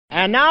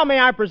And now may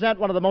I present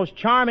one of the most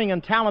charming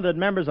and talented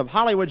members of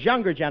Hollywood's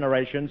younger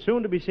generation,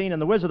 soon to be seen in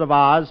The Wizard of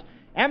Oz,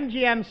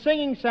 MGM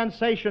singing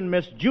sensation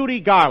Miss Judy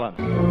Garland.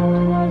 It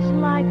was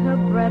like a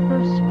breath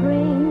of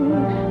spring.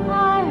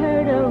 I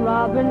heard a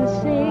robin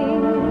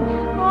sing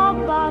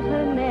about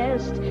her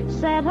nest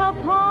set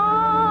apart.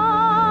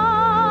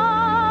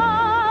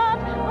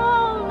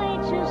 All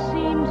nature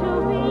seemed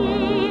to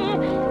be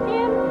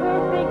in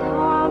perfect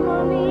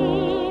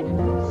harmony.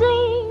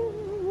 Sing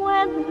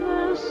with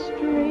the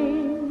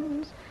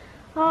strings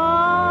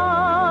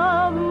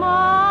of my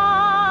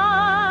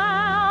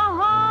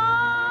heart.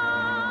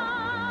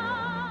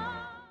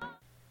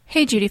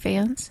 Hey Judy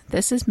fans,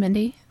 this is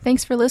Mindy.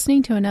 Thanks for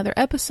listening to another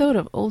episode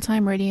of Old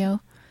Time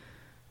Radio.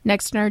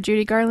 Next in our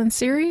Judy Garland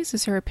series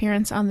is her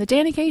appearance on The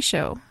Danny Kaye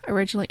Show,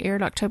 originally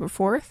aired October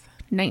 4th,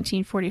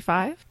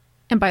 1945.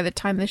 And by the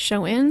time this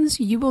show ends,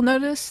 you will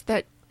notice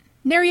that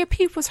nary a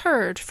peep was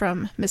heard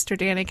from Mr.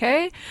 Danny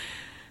Kaye.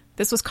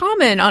 This was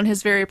common on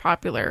his very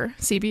popular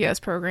CBS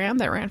program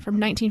that ran from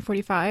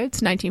 1945 to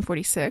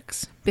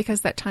 1946,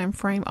 because that time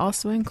frame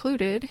also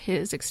included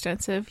his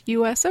extensive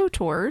USO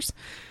tours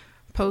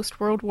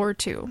post-World War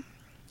II.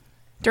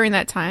 During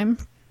that time,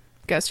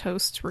 guest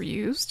hosts were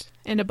used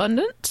in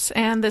abundance,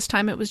 and this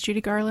time it was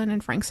Judy Garland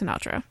and Frank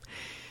Sinatra.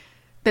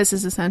 This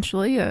is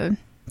essentially a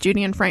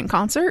Judy and Frank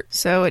concert,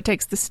 so it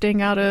takes the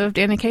sting out of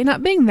Danny Kaye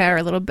not being there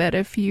a little bit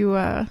if you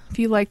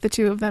like the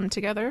two of them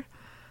together.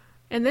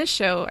 In this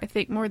show, I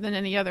think more than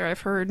any other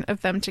I've heard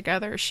of them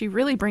together, she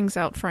really brings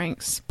out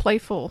Frank's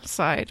playful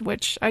side,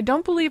 which I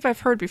don't believe I've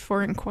heard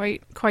before in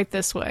quite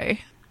this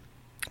way.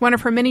 One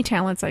of her many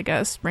talents, I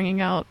guess, bringing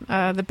out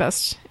the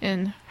best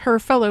in her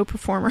fellow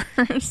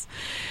performers.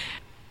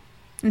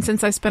 And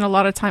since I spent a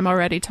lot of time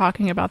already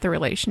talking about the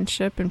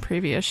relationship in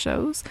previous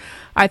shows,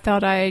 I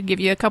thought I'd give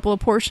you a couple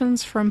of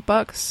portions from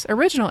Buck's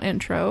original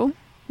intro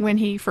when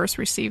he first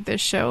received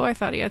this show. I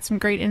thought he had some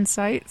great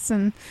insights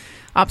and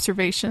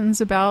observations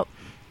about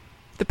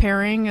the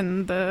pairing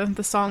and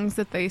the songs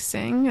that they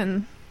sing.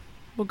 And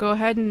we'll go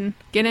ahead and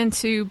get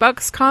into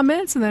Buck's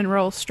comments and then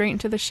roll straight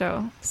into the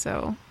show.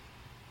 So,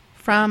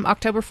 from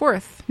October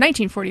 4th,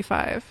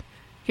 1945,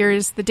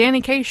 here's The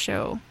Danny Kaye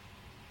Show.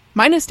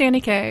 Minus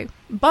Danny Kaye,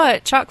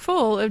 but chock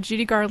full of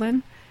Judy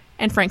Garland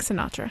and Frank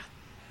Sinatra.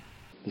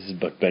 This is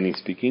Buck Benny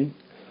speaking.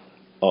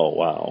 Oh,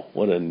 wow.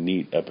 What a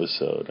neat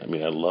episode. I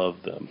mean, I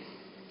love them.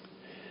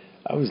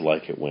 I always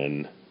like it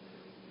when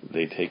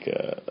they take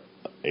a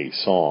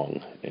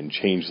song and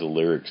change the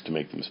lyrics to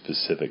make them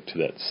specific to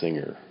that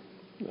singer.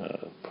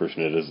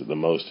 Person that does it the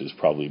most is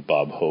probably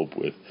Bob Hope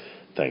with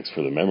Thanks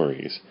for the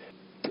Memories.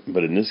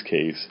 But in this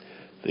case,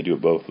 they do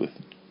it both with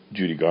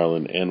Judy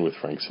Garland and with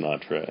Frank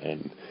Sinatra,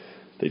 and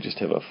they just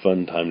have a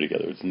fun time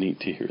together. It's neat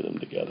to hear them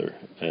together,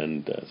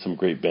 and some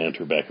great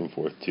banter back and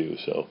forth, too.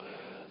 So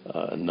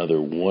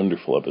another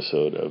wonderful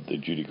episode of the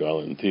Judy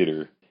Garland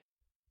Theater.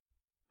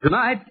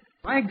 Tonight,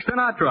 Frank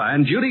Sinatra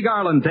and Judy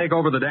Garland take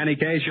over the Danny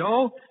Kaye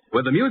Show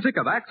with the music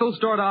of Axel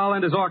Stordahl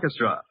and his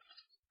orchestra.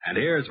 And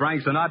here's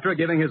Frank Sinatra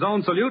giving his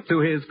own salute to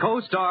his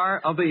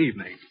co-star of the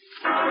evening.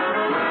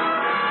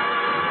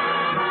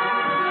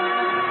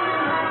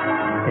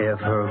 If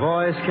her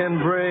voice can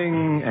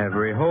bring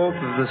every hope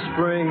of the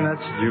spring,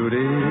 that's Judy,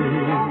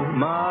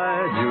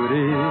 my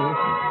Judy.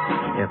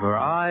 If her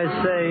eyes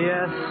say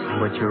yes,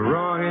 but you're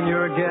wrong in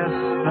your guess,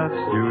 that's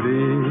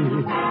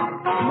Judy,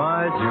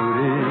 my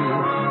Judy.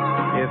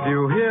 If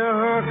you hear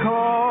her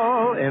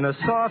call in a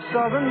soft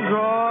southern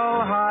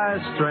drawl, hi,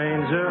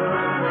 stranger,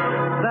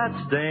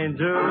 that's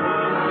danger.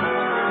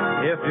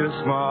 If you're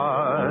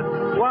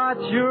smart,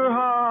 watch your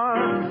heart.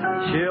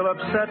 She'll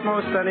upset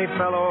most any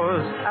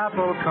fellow's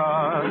apple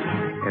cart.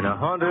 In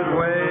 100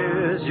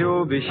 ways,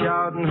 you'll be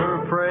shouting her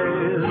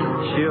praise.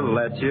 She'll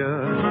let you,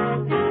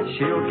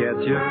 she'll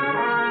get you.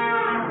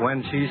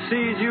 When she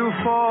sees you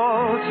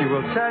fall, she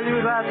will tell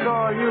you that's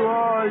all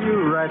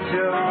you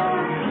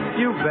wretched.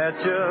 You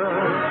betcha.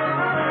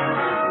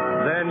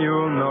 Then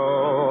you'll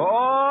know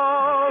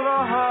all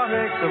the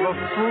heartaches of a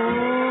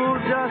fool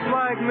just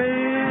like me.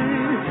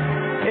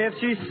 If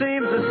she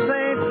seems a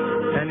saint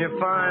and you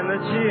find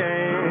that she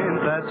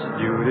ain't, that's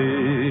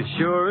Judy,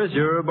 sure as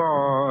you're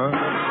born.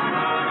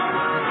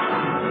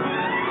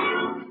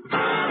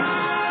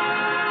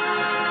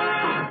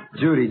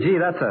 Judy, gee,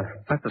 that's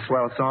a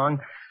swell song,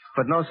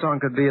 but no song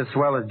could be as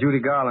swell as Judy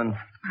Garland.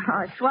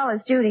 Oh, as swell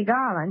as Judy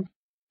Garland.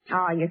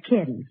 Oh, you're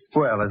kidding.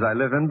 Well, as I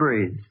live and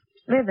breathe.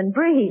 Live and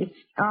breathe.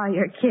 Oh,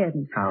 you're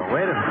kidding. Oh,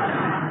 wait a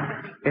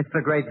minute. It's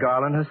the great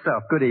Garland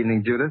herself. Good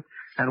evening, Judith,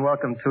 and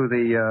welcome to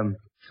the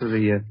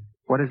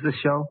what is this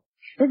show?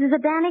 This is a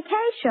Danny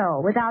Kaye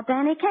show without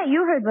Danny Kaye.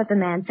 You heard what the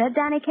man said.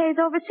 Danny Kaye's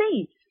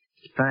overseas.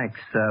 Thanks.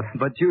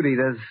 But, Judy,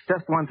 there's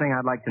just one thing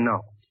I'd like to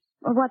know.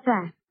 Well, what's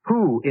that?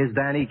 Who is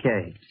Danny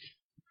Kaye?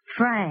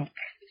 Frank.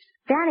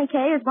 Danny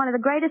Kaye is one of the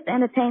greatest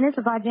entertainers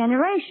of our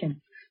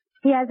generation.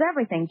 He has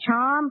everything.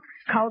 Charm,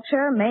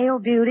 culture, male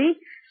beauty,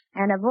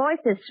 and a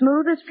voice as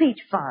smooth as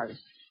peach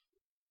fuzz.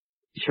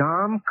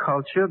 Charm,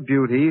 culture,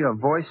 beauty, a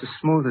voice as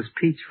smooth as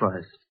peach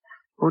fuzz.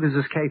 Who does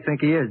this Kaye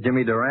think he is,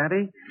 Jimmy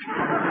Durante?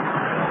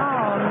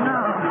 Oh, no.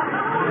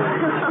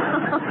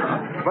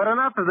 But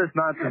enough of this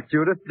nonsense,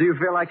 Judith. Do you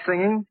feel like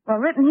singing? Well,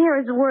 written here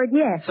is the word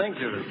yes. Sing,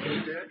 Judith.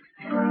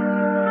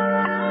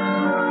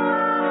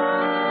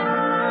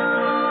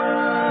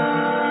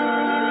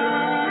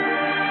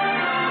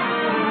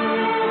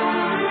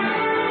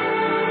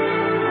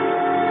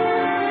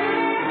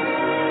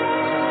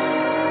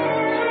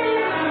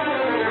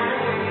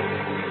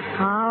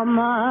 How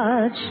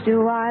much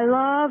do I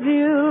love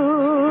you?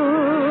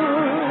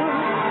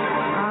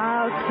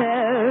 I'll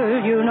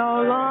tell you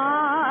no lie.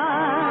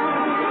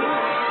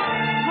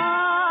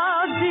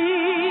 How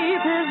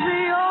deep is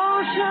the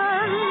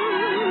ocean?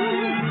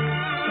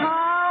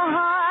 How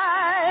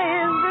high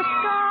is the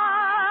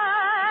sky?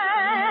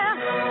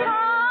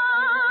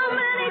 How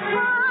many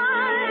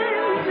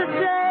times a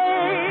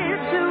day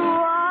do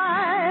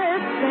I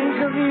think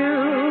of you?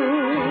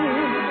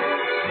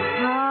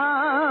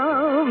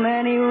 How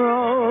many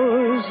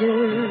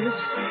roses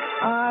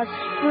are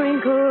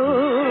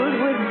sprinkled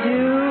with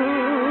dew?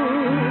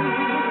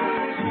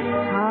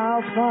 How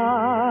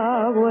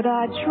far would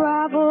I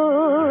travel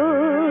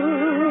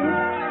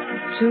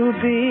to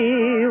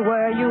be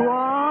where you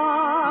are?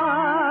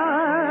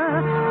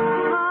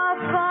 How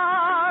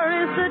far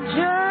is the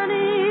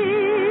journey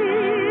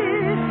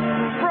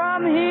from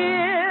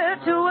here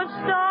to a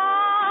star?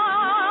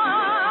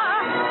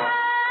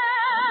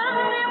 And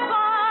if I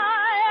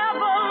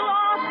ever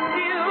lost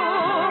you,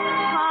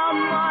 how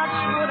much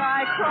would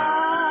I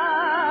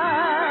cry?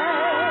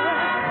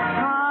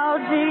 How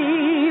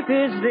deep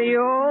is the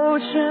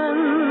ocean?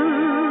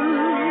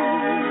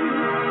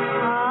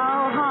 How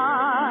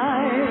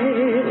high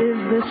is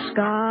the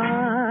sky?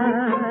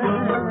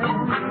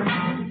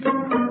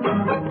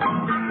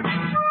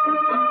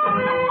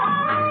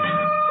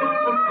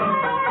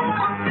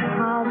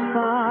 How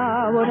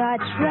far would I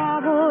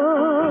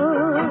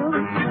travel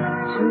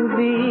to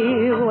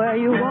be where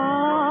you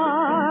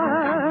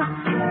are?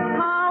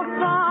 How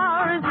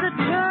far is the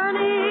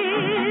journey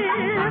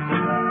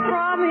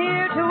from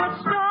here to a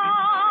star?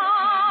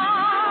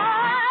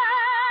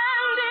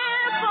 And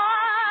if I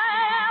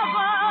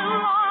ever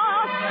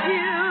lost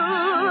you,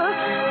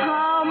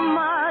 how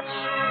much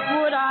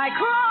would I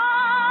cry?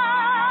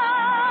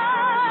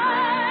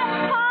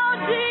 How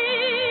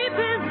deep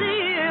is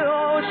the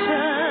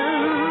ocean?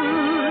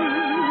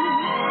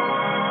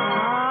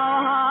 How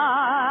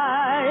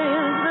high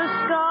is the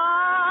sky?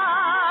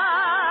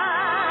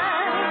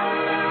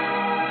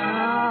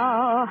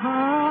 How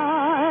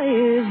high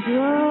is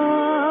the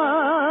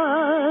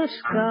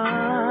sky?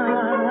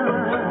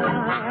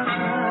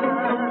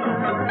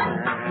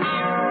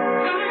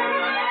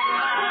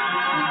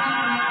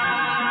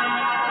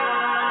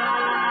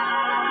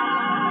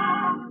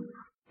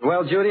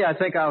 Well, Judy, I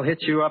think I'll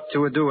hitch you up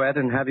to a duet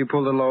and have you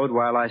pull the load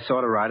while I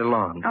sort of ride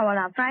along. Oh, well,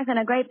 now, Franklin,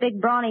 a great big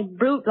brawny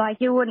brute like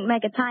you wouldn't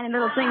make a tiny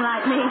little thing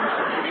like me.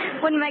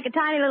 Wouldn't make a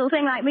tiny little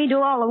thing like me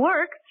do all the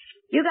work.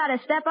 You got to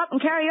step up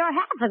and carry your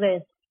half of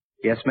this.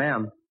 Yes,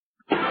 ma'am.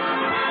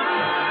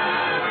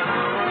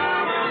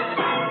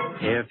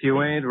 If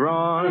you ain't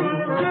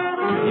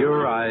wrong,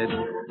 you're right.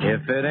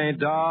 If it ain't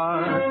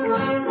dark,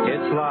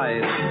 it's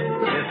light.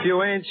 If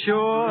you ain't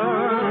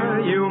sure,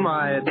 you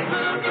might.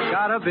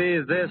 Gotta be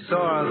this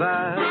or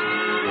that.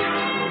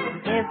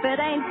 If it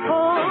ain't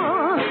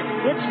full,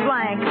 it's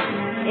blank.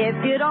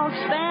 If you don't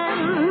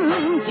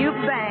spend, you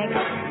bank.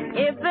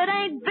 If it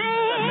ain't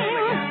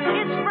big,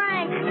 it's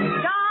frank.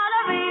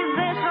 Gotta be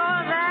this or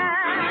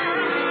that.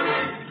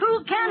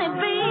 Who can it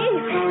be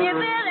if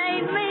it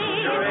ain't me?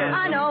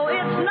 I know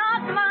it's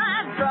not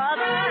my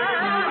brother.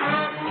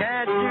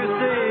 Can't you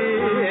see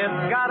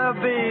it's gotta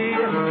be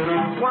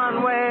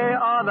one way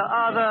or the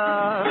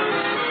other?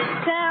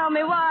 Tell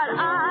me what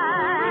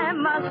I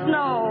must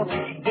know.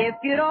 If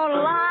you don't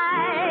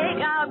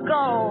like, I'll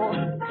go.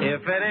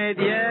 If it ain't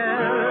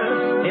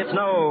yes, it's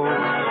no.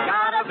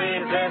 Gotta be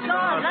this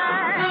or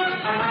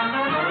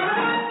that.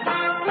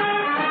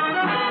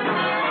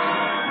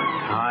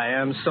 I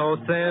am so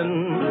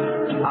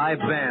thin, I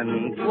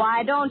bend.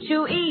 Why don't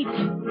you eat,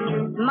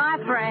 my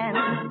friend?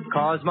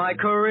 'Cause my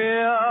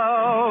career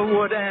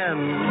would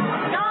end.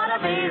 Gotta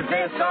be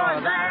this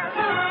or that.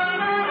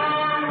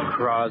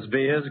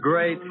 Crosby is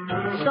great,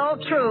 So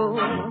true.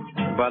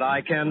 but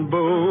I can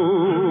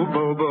boo,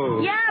 boo,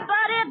 boo. Yeah,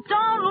 but it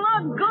don't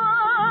look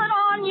good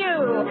on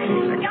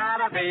you.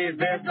 Gotta be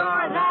this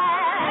or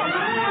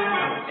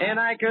that. In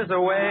Anchors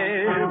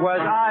Away, was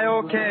I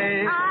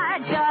okay? I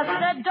just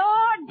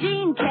adore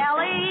Gene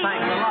Kelly.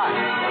 Thanks a lot.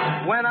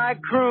 When I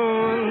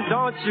croon,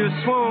 don't you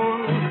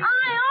swoon?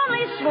 I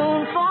only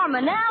swoon for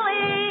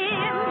Manelli.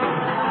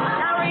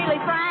 Now really,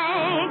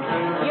 Frank,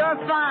 you're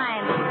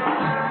fine.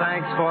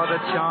 Thanks for the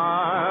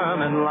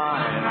charm and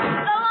line.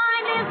 The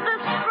line is the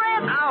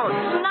script,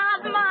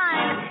 not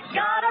mine.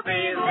 Gotta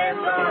be this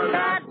or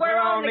that. We're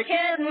only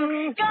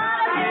kidding.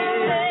 Gotta be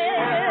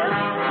this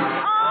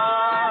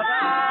or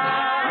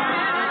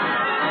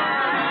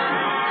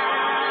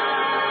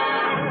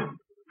that.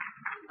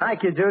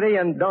 Thank you, Judy,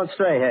 and don't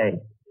stray, hey.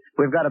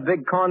 We've got a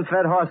big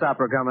corn-fed horse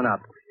opera coming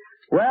up.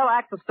 Well,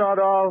 Axel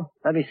Stardall,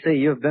 let me see,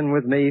 you've been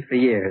with me for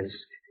years.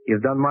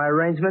 You've done my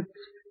arrangements,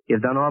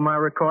 You've done all my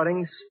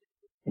recordings,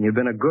 and you've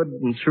been a good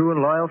and true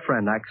and loyal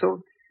friend, Axel,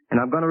 and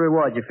I'm going to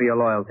reward you for your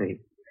loyalty.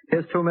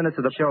 Here's 2 minutes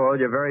of the show,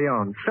 your very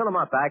own. Fill 'em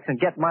up, Ax, and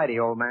get mighty,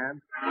 old man.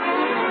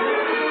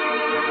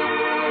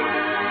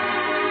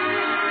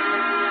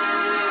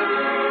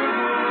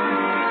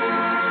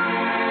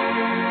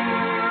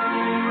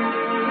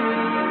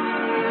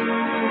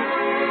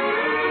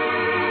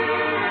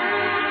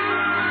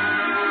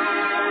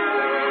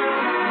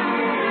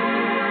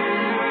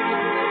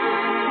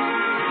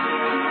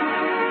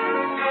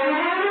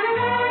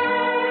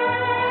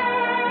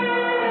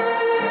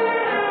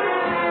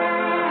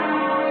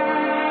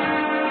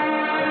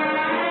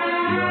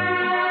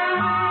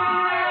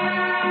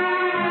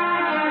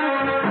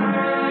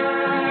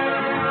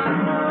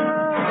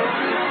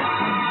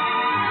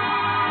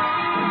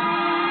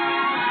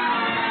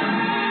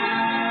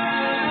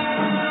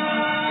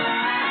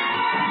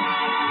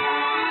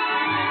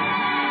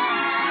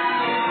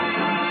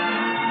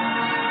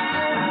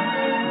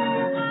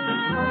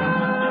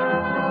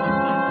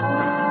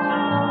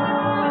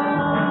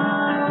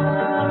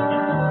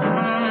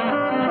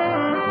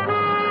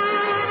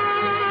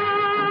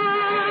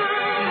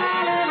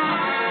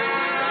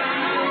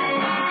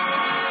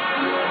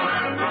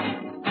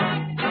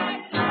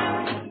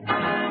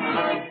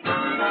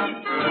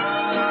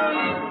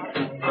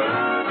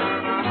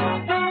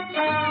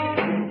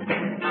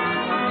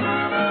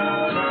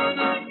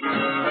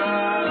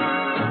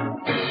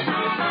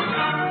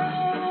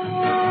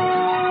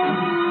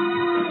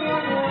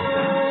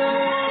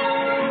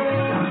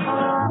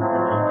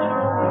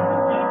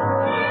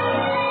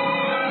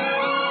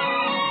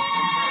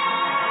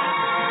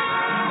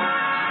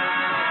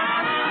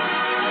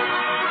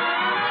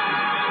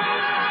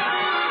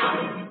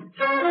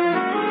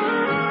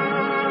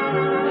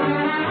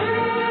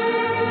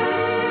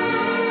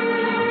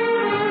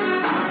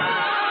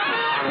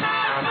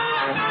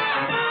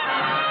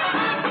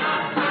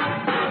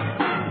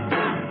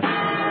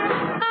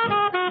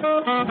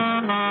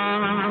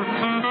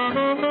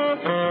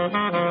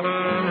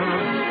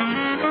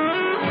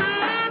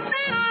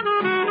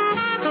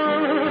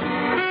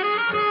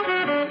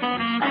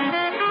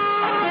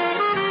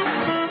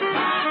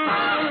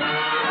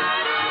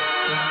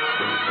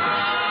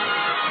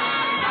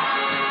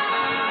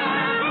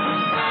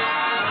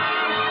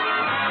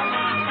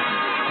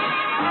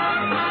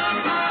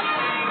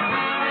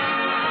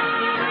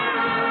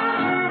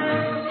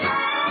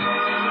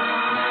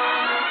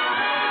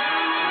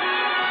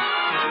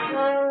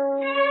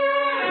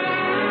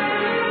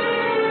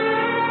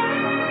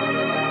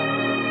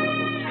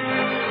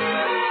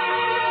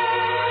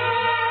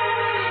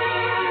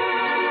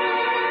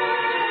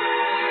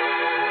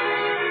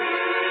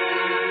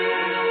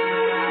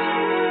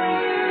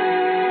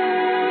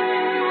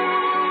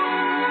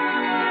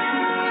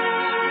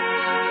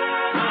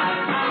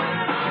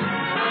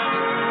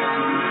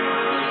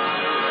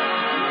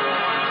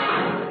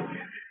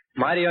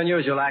 Mighty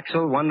unusual,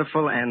 Axel.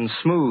 Wonderful and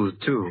smooth,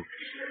 too.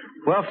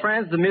 Well,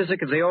 friends, the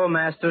music of the old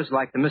masters,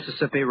 like the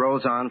Mississippi,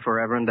 rolls on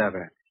forever and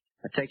ever.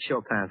 Now, take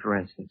Chopin, for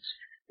instance.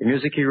 The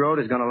music he wrote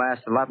is going to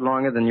last a lot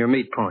longer than your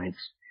meat points.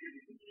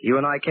 You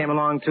and I came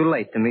along too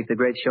late to meet the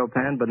great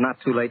Chopin, but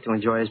not too late to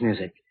enjoy his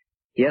music.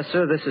 Yes,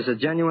 sir, this is a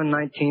genuine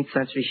 19th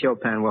century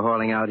Chopin we're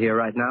hauling out here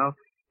right now,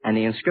 and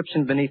the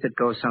inscription beneath it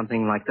goes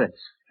something like this.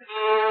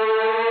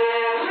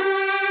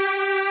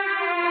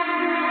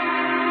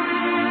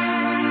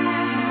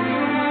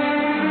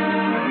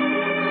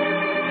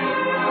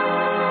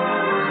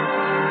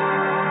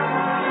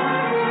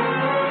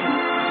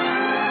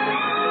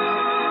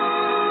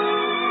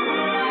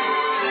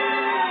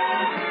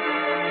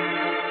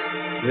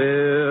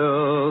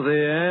 Till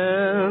the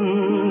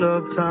end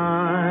of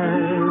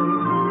time,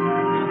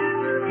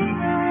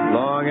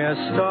 long as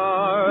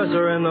stars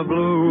are in the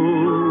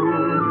blue,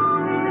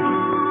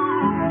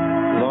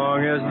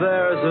 long as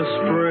there's a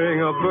spring,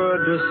 a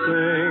bird to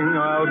sing,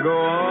 I'll go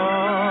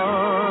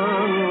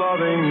on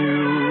loving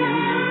you.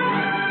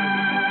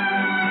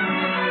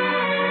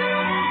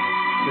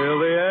 Till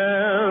the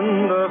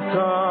end of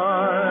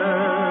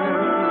time,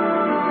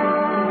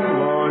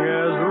 long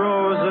as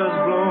roses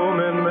bloom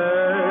in May,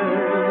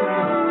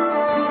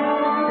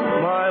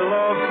 my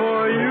love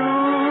for you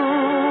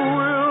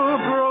will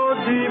grow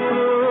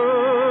deeper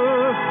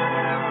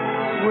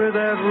with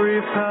every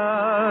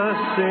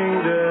passing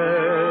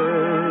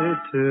day,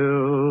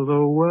 till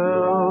the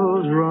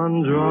wells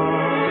run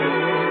dry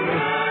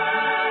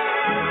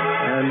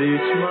and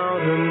each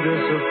mountain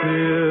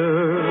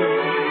disappears.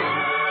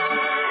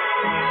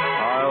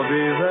 I'll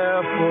be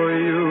there for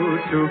you,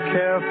 to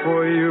care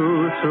for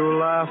you, through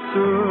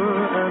laughter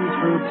and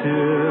through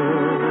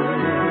tears.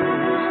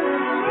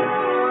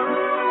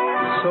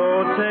 So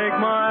take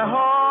my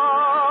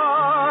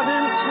heart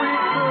in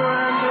sweet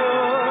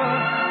surrender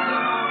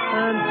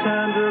and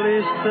tenderly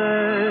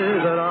say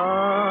that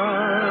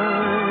I'm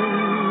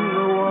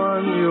the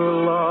one you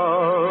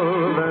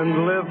love and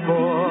live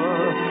for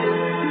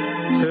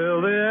till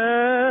the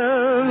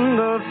end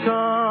of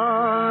time.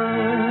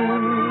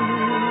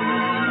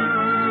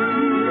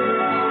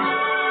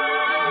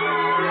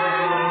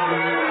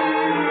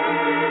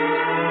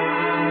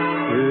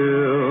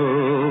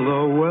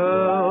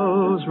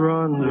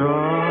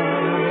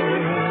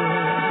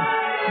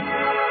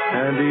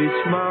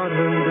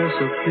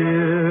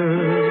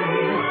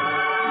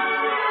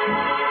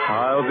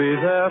 I'll be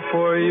there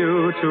for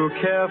you to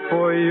care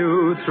for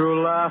you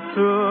through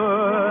laughter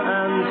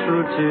and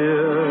through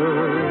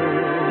tears.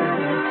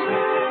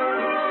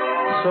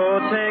 So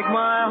take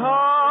my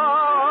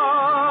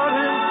heart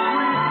in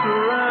sweet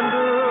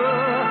surrender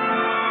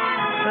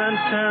and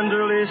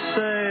tenderly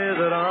say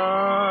that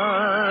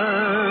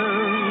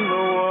I'm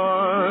the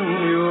one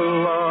you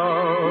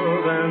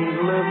love and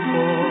live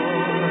for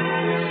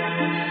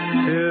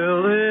till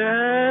the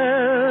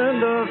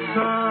end of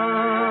time.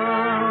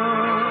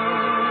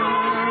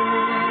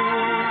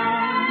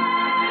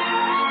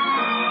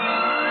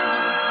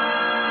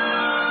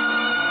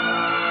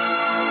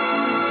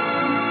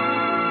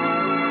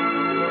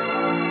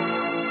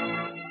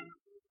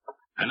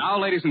 And now,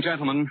 ladies and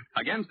gentlemen,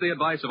 against the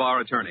advice of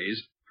our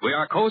attorneys, we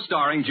are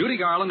co-starring Judy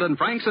Garland and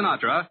Frank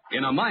Sinatra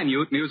in a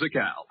minute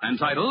musicale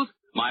entitled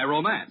My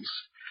Romance.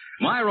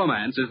 My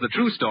Romance is the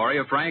true story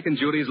of Frank and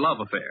Judy's love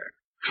affair.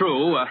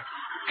 True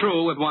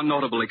with one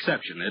notable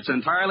exception. It's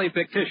entirely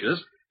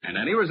fictitious, and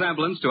any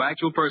resemblance to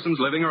actual persons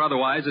living or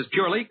otherwise is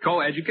purely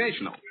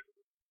co-educational.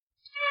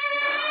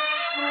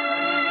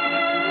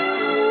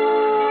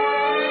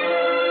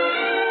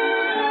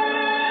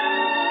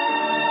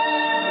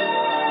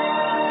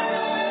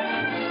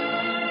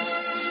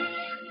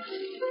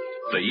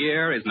 The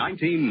year is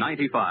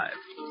 1995.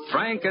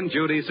 Frank and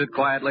Judy sit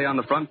quietly on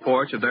the front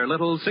porch of their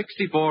little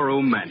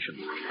 64-room mansion.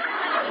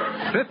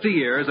 50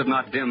 years have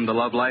not dimmed the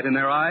love light in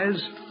their eyes.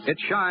 It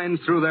shines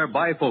through their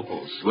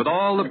bifocals with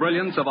all the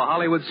brilliance of a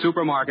Hollywood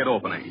supermarket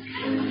opening.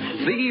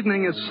 The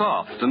evening is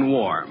soft and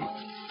warm.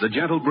 The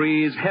gentle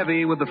breeze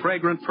heavy with the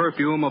fragrant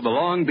perfume of the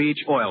Long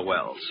Beach oil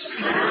wells.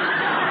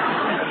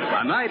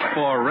 A night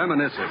for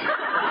reminiscing.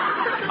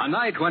 A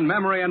night when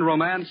memory and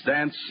romance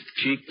dance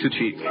cheek to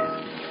cheek.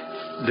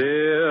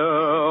 Dear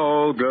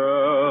old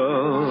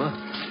girl,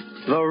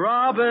 the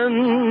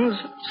robins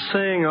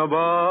sing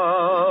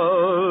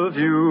above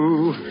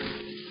you.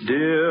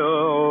 Dear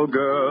old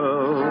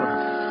girl,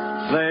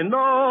 they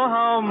know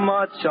how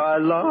much I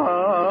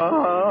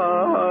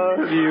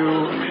love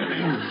you.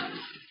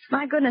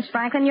 My goodness,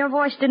 Franklin, your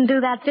voice didn't do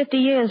that 50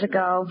 years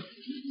ago.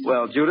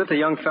 Well, Judith, a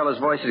young fella's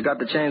voice has got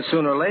to change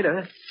sooner or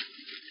later.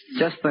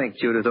 Just think,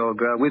 Judith, old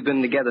girl, we've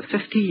been together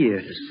 50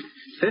 years.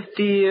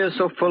 50 years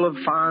so full of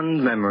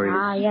fond memories.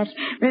 Ah, yes.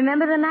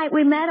 Remember the night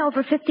we met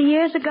over 50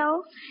 years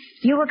ago?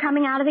 You were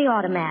coming out of the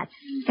automat.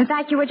 In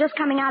fact, you were just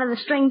coming out of the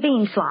string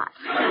bean slot.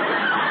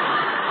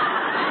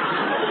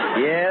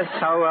 Yes,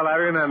 how well I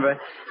remember.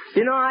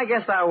 You know, I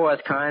guess I was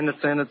kind of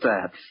thin at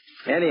that.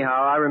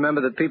 Anyhow, I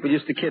remember that people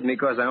used to kid me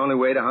because I only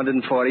weighed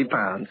 140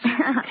 pounds.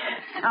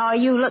 Oh,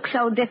 you look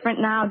so different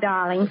now,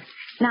 darling.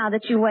 Now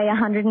that you weigh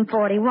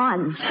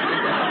 141.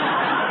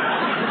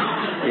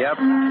 Yep.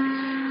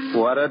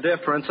 What a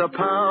difference a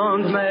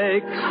pound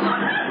makes.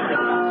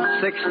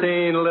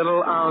 16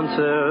 little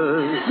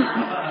ounces.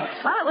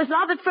 Well, it was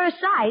love at first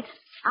sight.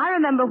 I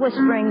remember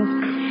whispering,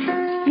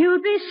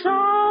 you'd be so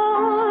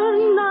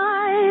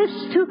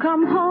nice to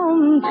come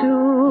home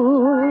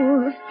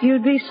to.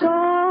 You'd be so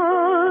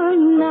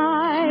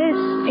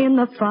nice in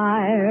the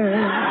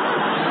fire.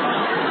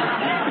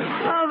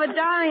 Oh, but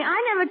darling,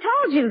 I never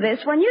told you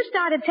this. When you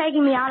started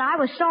taking me out, I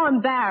was so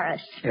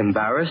embarrassed.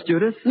 Embarrassed,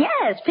 Judith?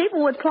 Yes,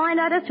 people would point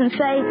at us and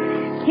say,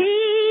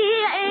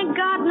 he ain't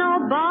got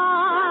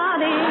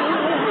nobody.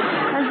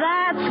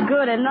 That's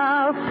good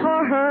enough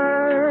for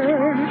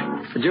her.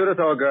 Judith,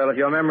 old girl, if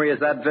your memory is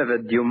that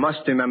vivid, you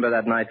must remember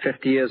that night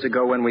 50 years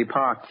ago when we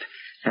parked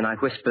and I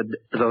whispered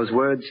those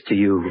words to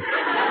you.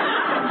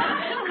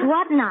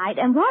 What night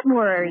and what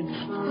words?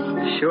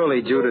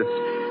 Surely, Judith,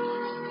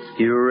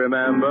 you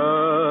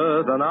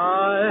remember the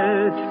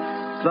night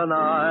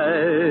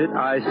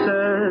I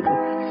said,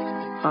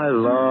 I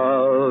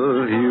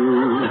love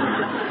you.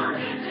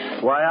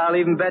 Why, I'll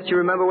even bet you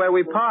remember where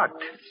we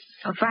parked.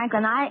 Well,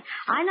 Franklin, I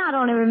not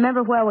only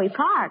remember where we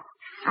parked,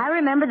 I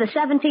remember the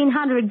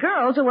 1,700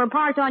 girls who were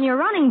parked on your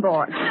running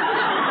board.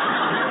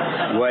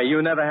 Well,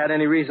 you never had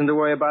any reason to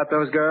worry about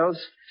those girls.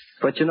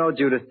 But you know,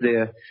 Judith,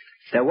 dear,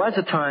 there was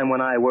a time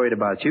when I worried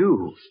about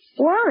you.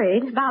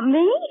 Worried? About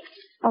me?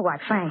 Oh, why,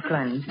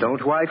 Franklin?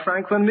 Don't why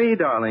Franklin me,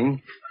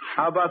 darling.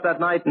 How about that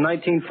night in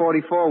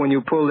 1944 when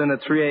you pulled in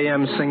at 3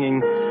 a.m.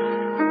 singing,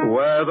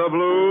 where the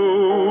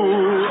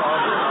blue of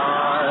the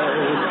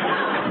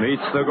night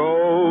meets the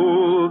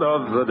gold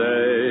of the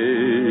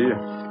day.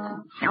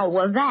 Oh,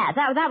 well,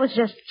 that was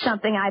just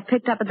something I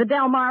picked up at the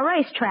Del Mar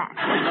racetrack.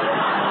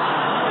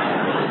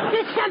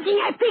 Just something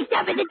I picked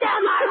up at the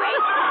Del Mar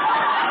racetrack.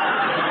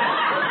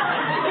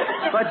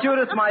 But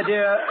Judith, my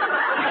dear...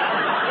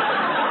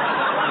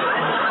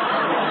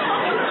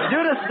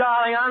 Judith,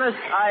 darling, honest,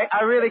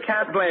 I really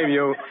can't blame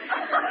you.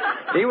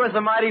 He was a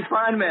mighty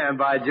fine man,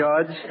 by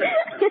George.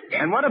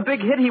 And what a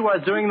big hit he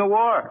was during the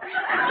war.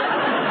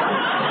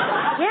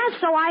 Yes,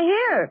 so I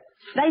hear.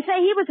 They say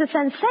he was a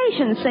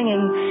sensation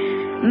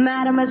singing,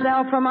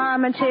 Mademoiselle from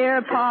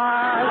Armentières,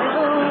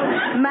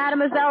 parlez-vous,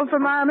 Mademoiselle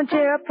from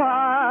Armentières,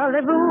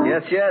 parlez-vous.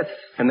 Yes, yes.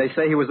 And they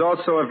say he was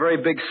also a very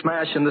big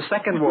smash in the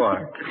Second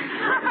War.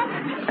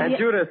 And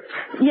Judith.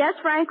 Yes,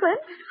 Franklin?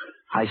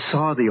 I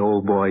saw the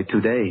old boy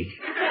today.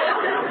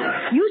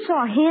 You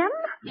saw him?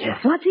 Yes.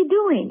 What's he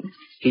doing?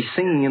 He's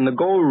singing in the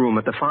gold room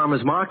at the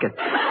farmer's market.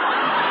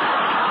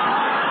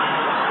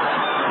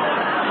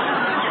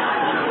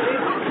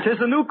 Tis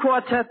a new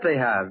quartet they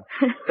have.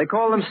 They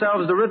call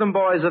themselves the Rhythm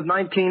Boys of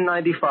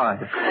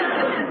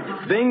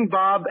 1995. Bing,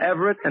 Bob,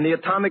 Everett, and the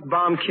Atomic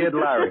Bomb Kid,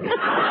 Larry.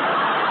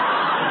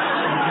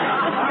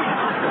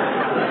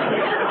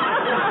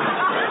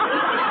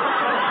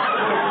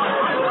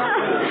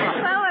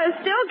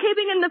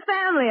 Keeping in the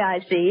family, I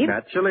see.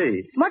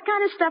 Naturally. What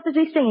kind of stuff is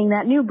he singing?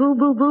 That new Boo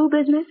Boo Boo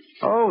business?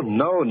 Oh,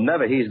 no,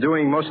 never. He's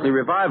doing mostly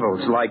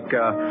revivals like,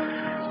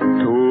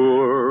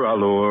 Tour,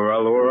 allure,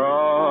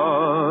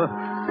 allure,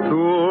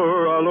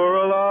 tour, allure,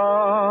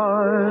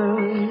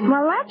 allure.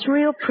 Well, that's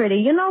real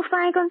pretty. You know,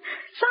 Franklin,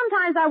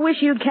 sometimes I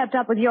wish you'd kept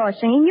up with your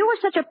singing. You were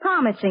such a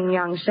promising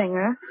young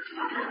singer.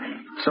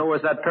 So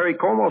was that Perry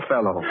Como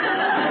fellow.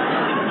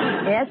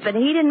 Yes, but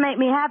he didn't make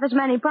me half as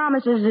many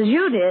promises as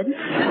you did.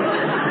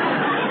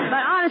 But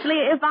honestly,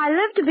 if I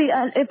live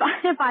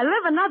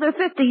another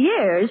 50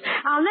 years,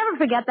 I'll never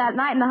forget that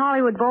night in the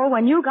Hollywood Bowl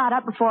when you got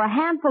up before a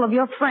handful of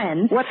your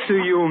friends. What do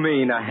you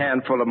mean, a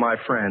handful of my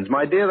friends?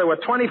 My dear, there were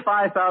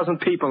 25,000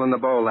 people in the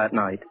bowl that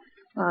night.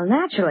 Well,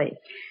 naturally.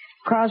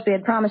 Crosby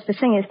had promised to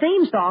sing his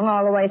theme song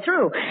all the way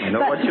through. I know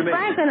what you mean.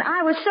 Franklin,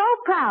 I was so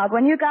proud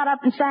when you got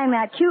up and sang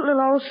that cute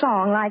little old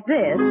song like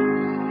this.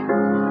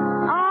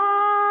 I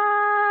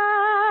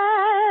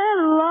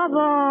love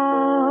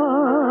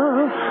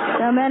all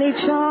the many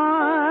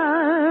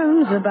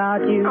charms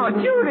about you. Oh,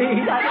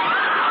 Judy!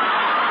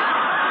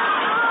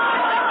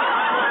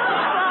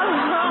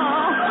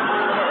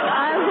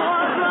 I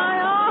want my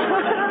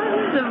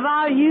arms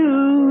about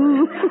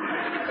you.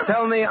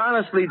 Tell me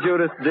honestly,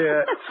 Judith,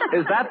 dear,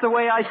 is that the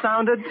way I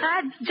sounded?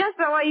 That's just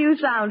the way you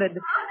sounded.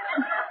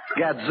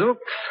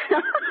 Gadzooks.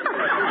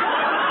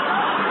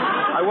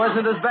 I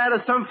wasn't as bad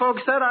as some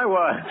folks said I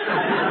was.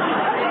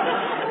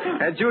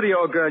 And Judy,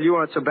 old girl, you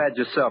weren't so bad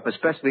yourself,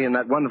 especially in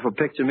that wonderful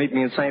picture, Meet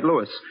Me in St.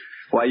 Louis.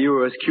 Why, you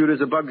were as cute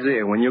as a bug's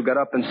ear when you got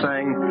up and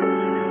sang,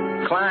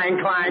 clang,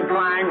 clang,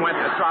 clang, went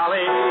the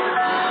trolley.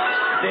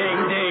 Ding,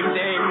 ding,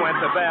 ding, went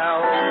the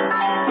bell.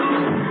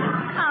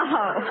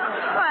 Oh,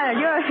 well,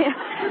 you're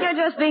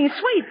just being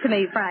sweet to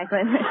me,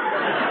 Franklin.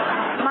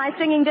 My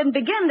singing didn't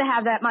begin to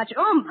have that much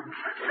oomph.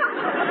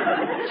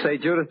 Say,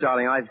 Judith,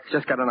 darling, I've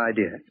just got an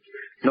idea.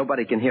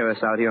 Nobody can hear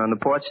us out here on the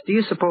porch. Do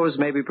you suppose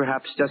maybe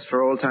perhaps just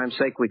for old time's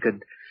sake we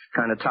could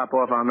kind of top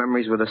off our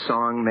memories with a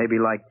song, maybe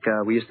like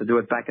we used to do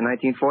it back in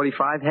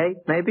 1945? Hey,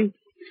 maybe?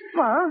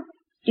 Well,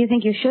 do you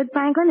think you should,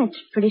 Franklin? It's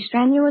pretty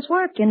strenuous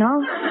work, you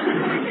know.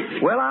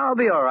 Well, I'll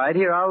be all right.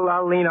 Here,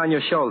 I'll lean on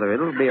your shoulder.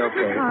 It'll be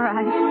okay. All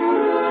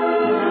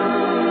right.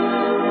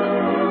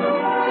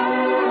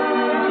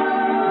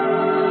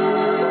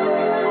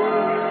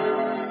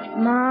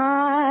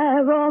 My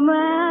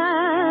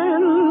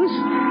romance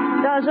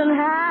doesn't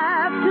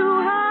have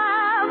to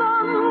have a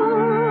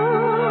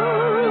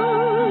moon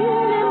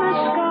in the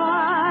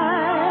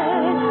sky.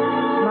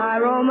 My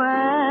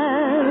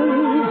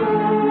romance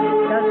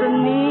doesn't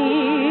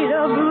need a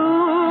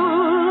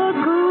blue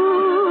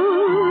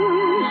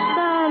lagoon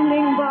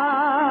standing by.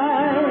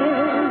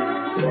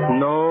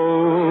 No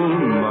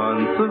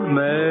month of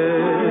May,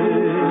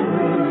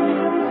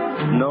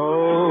 no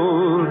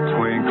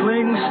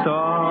twinkling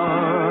star.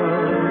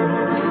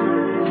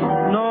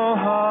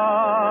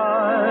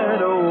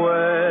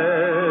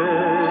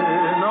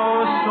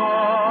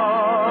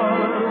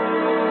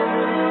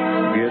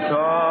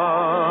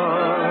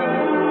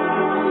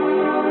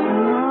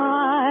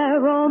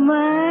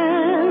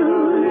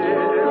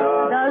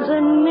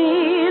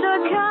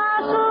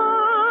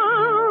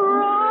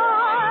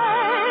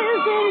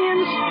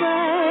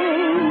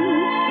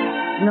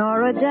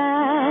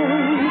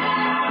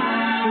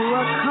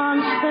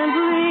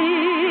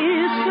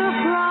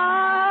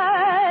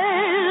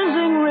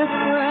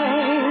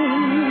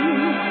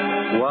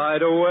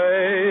 Wide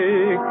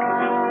awake,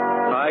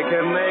 I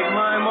can make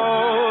my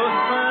most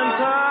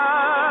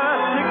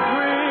fantastic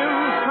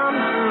dreams come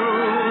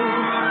true.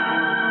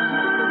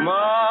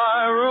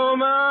 My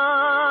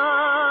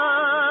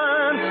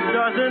romance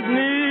doesn't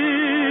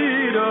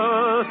need a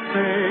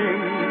thing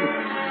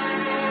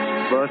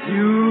but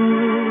you.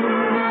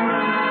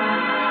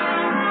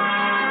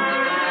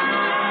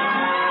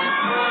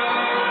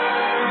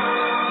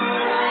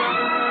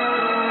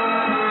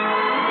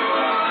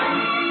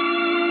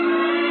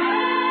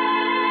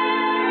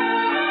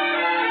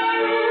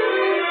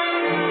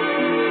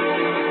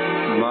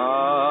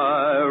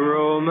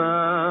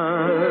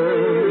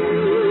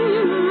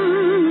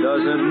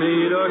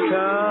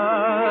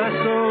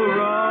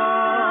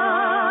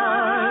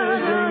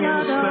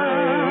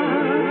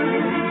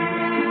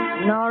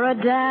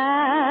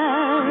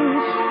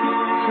 Dance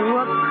to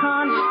a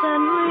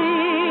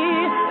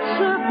constantly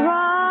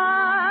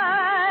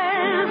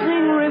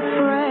surprising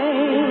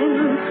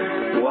refrain.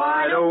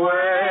 Wide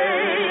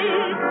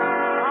awake,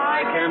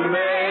 I can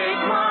make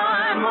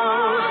my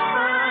most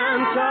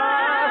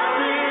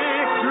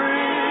fantastic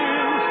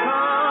dreams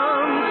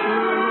come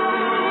true.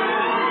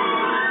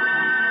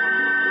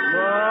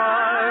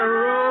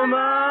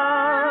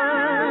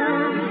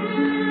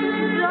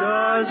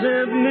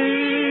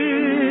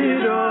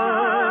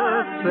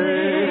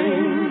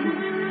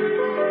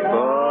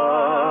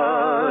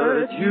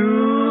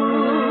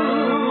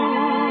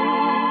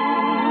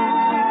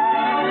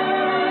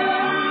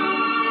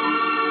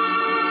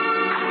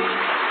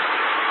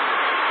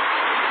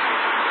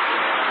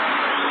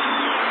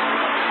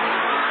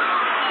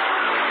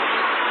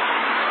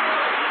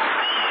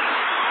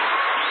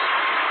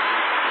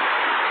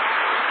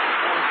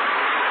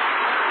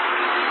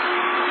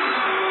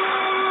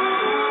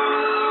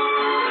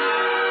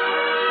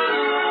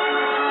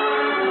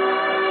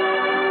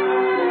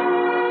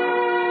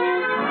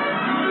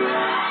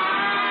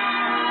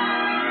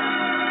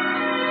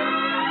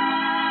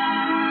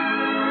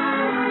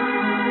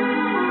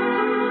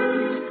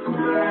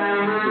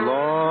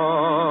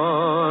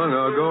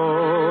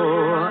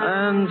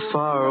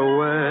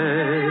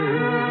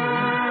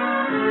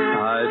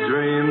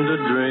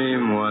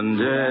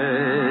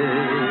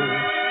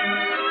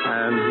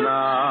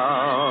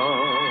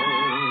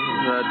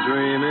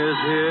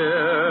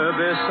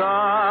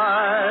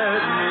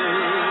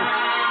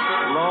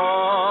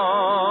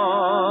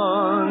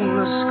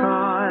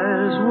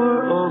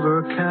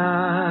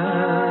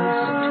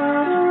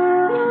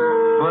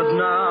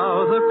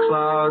 the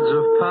clouds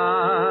have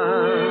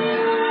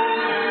passed,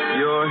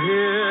 you're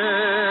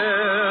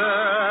here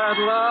at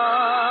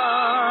last.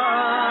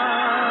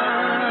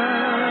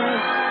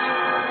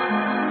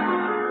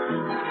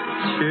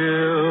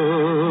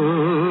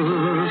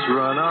 Chills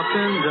run up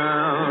and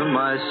down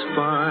my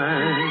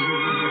spine.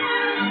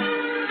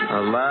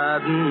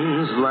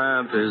 Aladdin's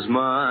lamp is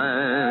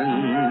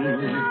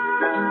mine.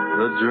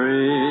 The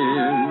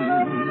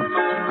dream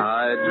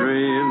I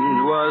dreamed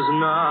was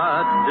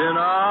not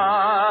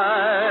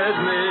denied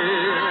me.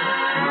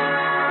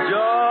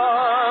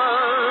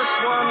 Just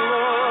one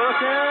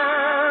look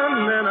and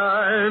then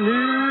I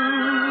knew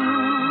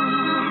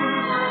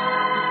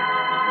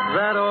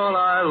that all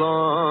I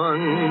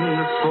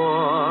longed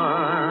for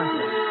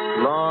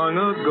long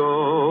ago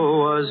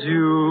was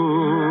you.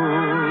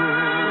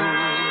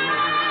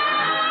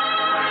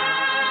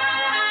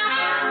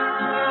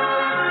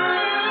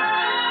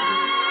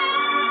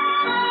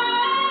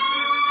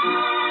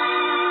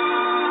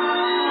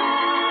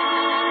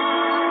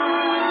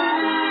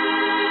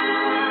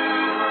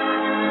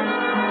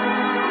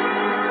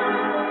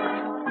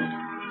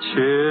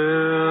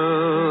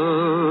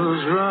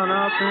 Chills run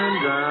up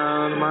and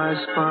down my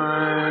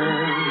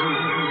spine.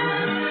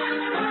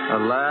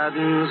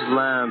 Aladdin's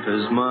lamp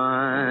is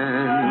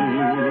mine.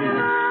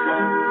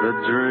 The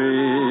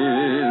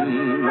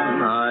dream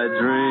I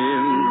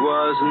dreamed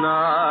was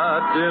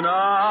not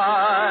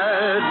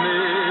denied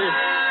me.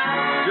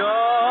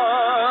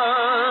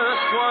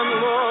 Just one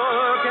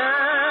look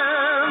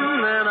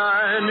and then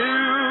I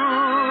knew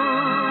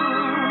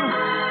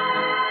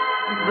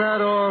that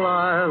all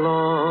I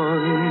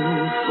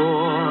longed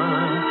for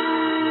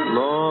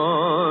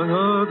long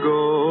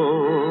ago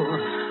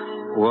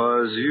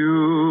was you.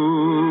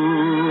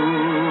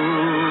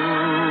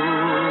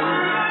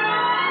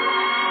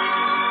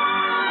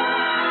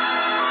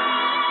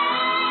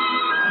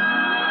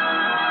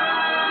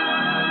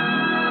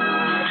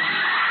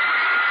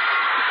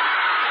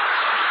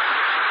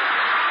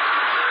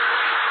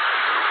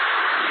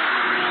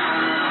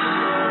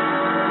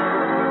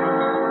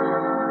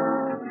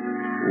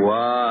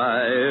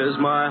 Why is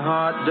my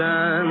heart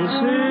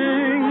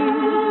dancing?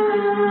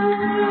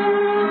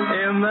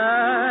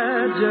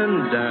 Imagine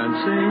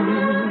dancing.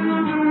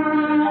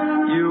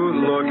 You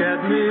look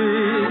at me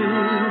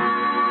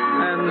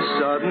and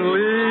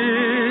suddenly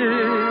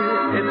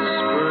it's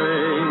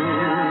spring.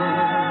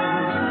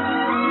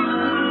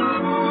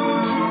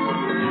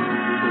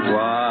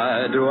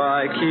 Why do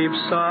I keep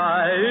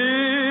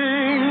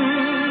sighing?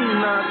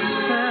 Not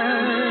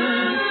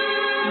sad,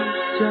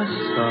 just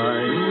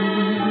sighing.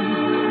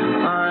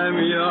 I'm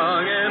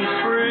young and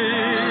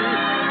free,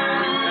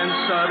 and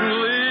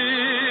suddenly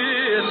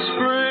it's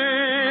spring.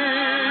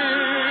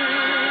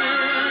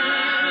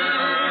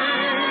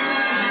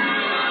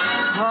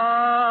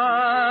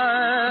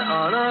 High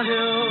on a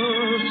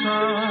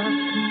hilltop,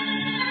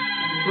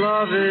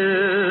 love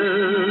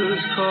is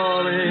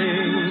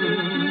calling.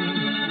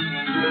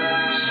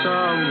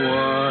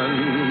 Someone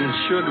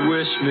should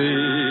wish me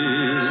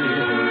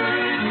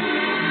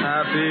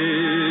happy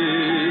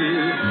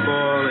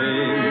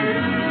falling.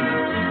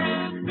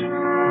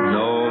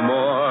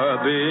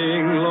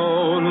 Being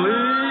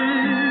lonely,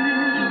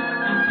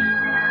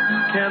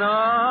 can I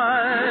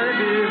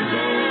be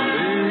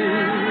lonely?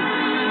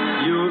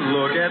 You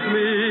look at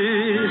me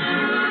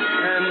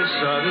and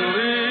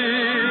suddenly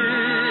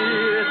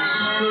it's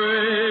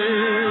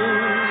spring.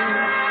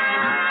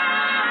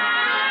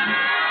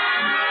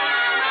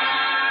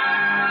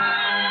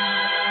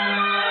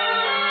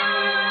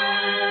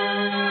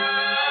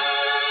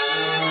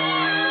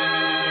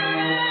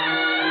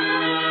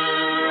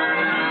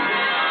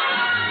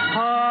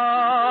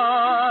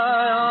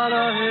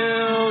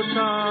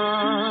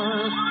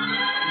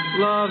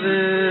 Love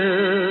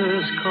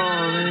is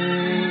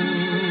calling.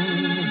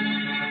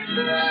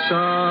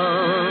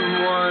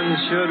 Someone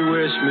should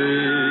wish me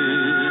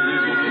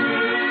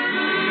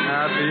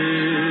happy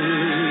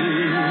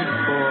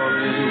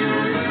falling.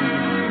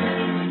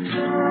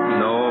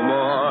 No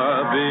more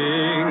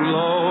being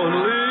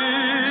lonely.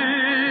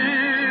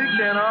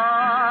 Can I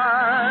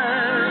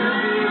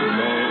be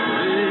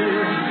lonely?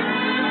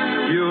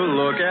 You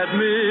look at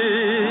me,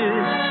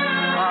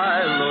 I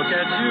look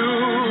at you.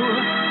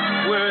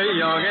 We're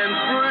young and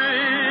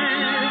free,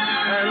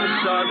 and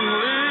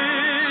suddenly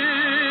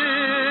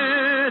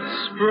it's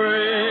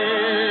spring.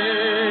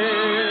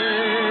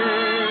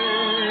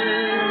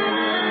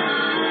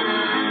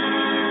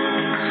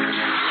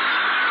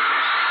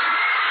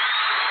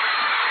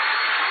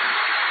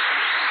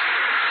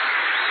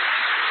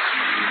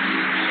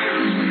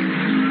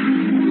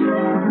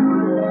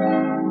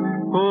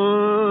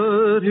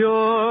 Put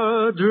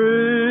your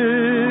dreams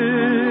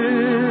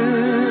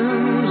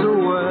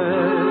away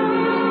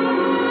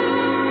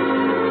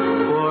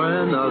for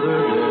another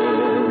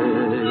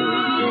day,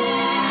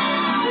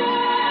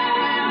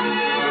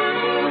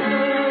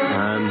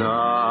 and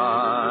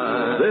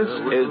This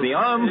is the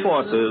Armed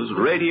Forces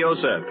Radio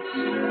Service.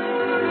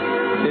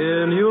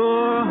 in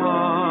your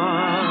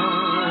heart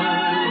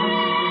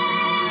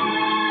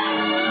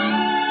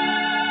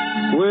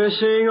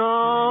wishing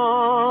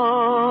on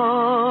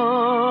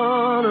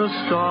a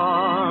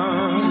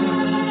star,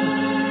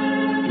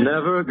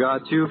 never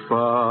got you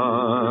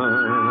far.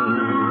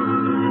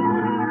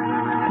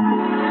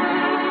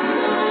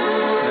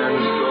 And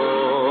so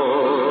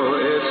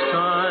it's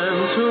time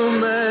to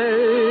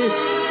make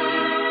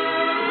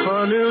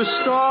a new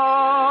start.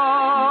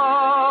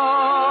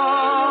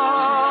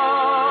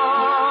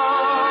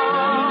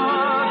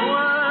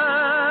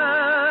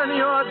 When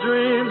your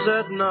dreams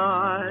at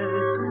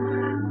night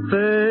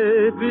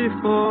fade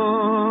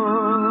before